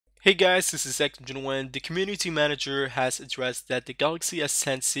Hey guys, this is When the community manager has addressed that the Galaxy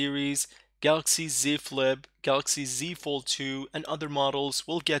S10 series, Galaxy Z Flip, Galaxy Z Fold 2, and other models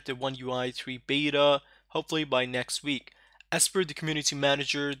will get the One UI 3 beta hopefully by next week. As per the community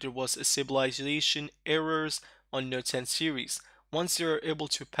manager, there was a stabilization errors on Note 10 series. Once they are able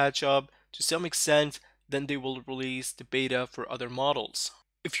to patch up to some extent, then they will release the beta for other models.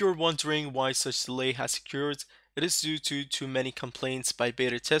 If you're wondering why such delay has occurred, it is due to too many complaints by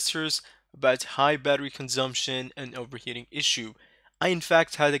beta testers about high battery consumption and overheating issue. I in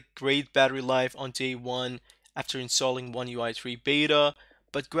fact had a great battery life on day 1 after installing One UI 3 beta,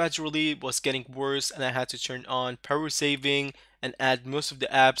 but gradually it was getting worse and I had to turn on power saving and add most of the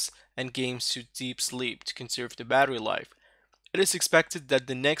apps and games to deep sleep to conserve the battery life. It is expected that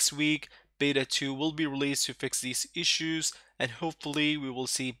the next week, Beta 2 will be released to fix these issues, and hopefully we will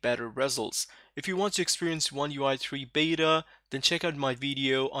see better results. If you want to experience One UI 3 Beta, then check out my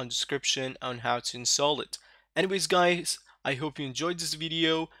video on description on how to install it. Anyways guys, I hope you enjoyed this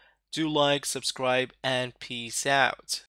video. Do like, subscribe, and peace out.